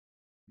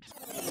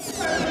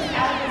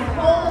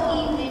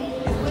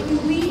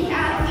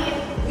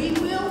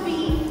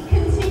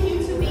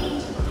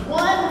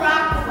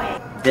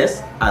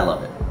This, I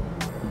love it.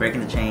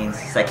 Breaking the chains,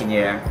 second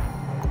year.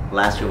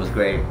 Last year was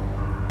great.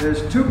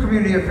 There's 2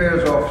 community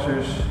affairs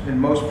officers in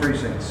most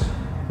precincts,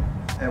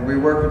 and we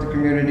work with the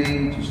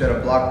community to set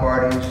up block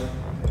parties,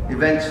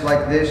 events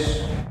like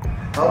this.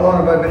 How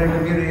long have I been in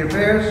community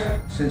affairs?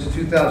 Since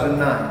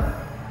 2009.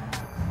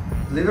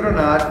 Believe it or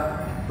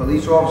not,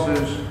 police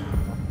officers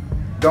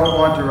don't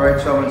want to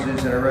write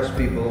summonses and arrest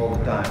people all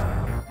the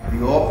time.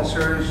 The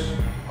officers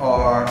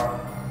are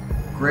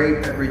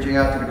great at reaching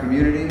out to the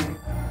community.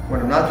 When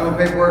I'm not doing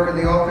paperwork in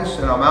the office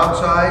and I'm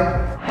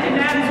outside. And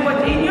that is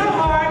what's in your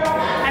heart,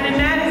 and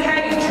that is how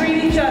you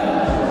treat each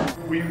other.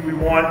 We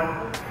want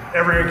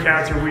every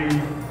encounter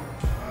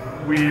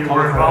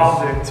we're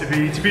involved in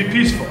to be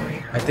peaceful.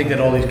 I think that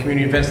all these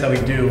community events that we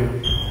do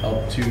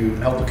help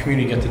the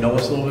community get to know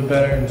us a little bit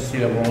better and see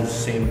that we're all the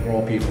same, we're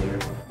all people here.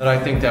 And I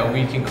think that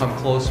we can come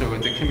closer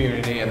with the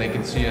community and they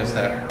can see us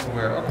that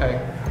we're, okay,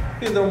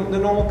 they're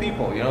normal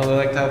people, you know, they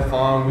like to have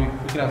fun, we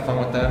can have fun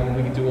with them and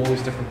we can do all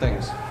these different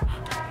things.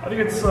 I think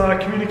it's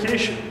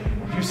communication.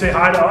 If you say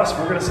hi to us,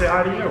 we're going to say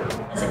hi to you.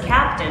 As a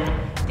captain,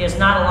 there's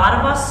not a lot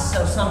of us,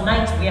 so some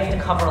nights we have to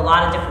cover a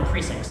lot of different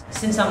precincts.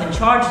 Since I'm in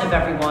charge of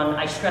everyone,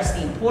 I stress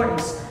the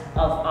importance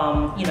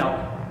of, you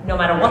know, no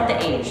matter what the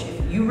age,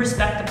 if you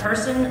respect the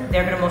person,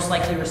 they're going to most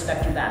likely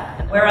respect you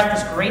back. We're at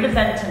this great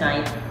event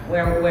tonight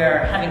where we're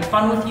having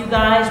fun with you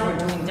guys,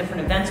 we're doing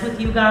different events with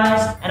you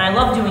guys, and I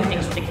love doing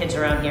things with the kids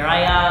around here.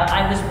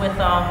 I was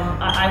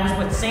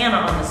with Santa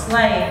on the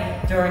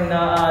sleigh during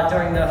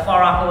the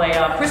Far Rockaway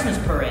Christmas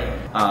parade.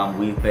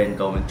 We've been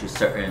going to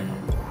certain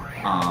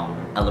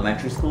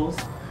elementary schools,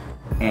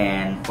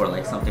 and for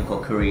like something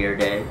called Career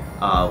Day,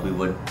 we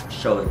would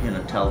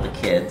tell the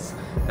kids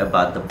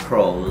about the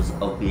pros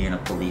of being a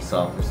police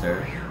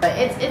officer. But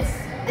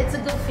it's a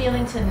good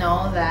feeling to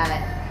know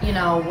that, you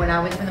know, when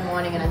I wake up in the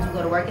morning and I do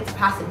go to work, it's a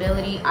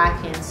possibility I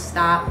can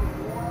stop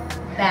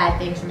bad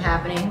things from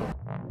happening.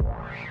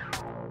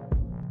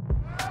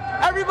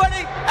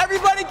 Everybody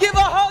give a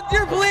hug to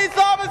your police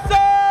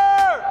officer!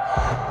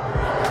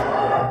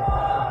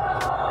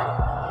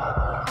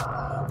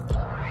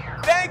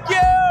 Thank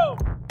you!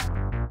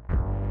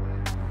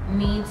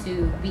 Me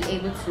to be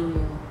able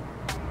to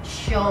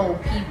show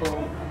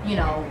people, you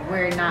know,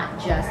 we're not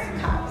just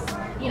cops.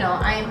 You know,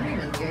 I am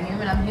human, you're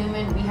human, I'm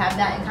human, we have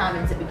that in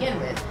common to begin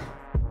with.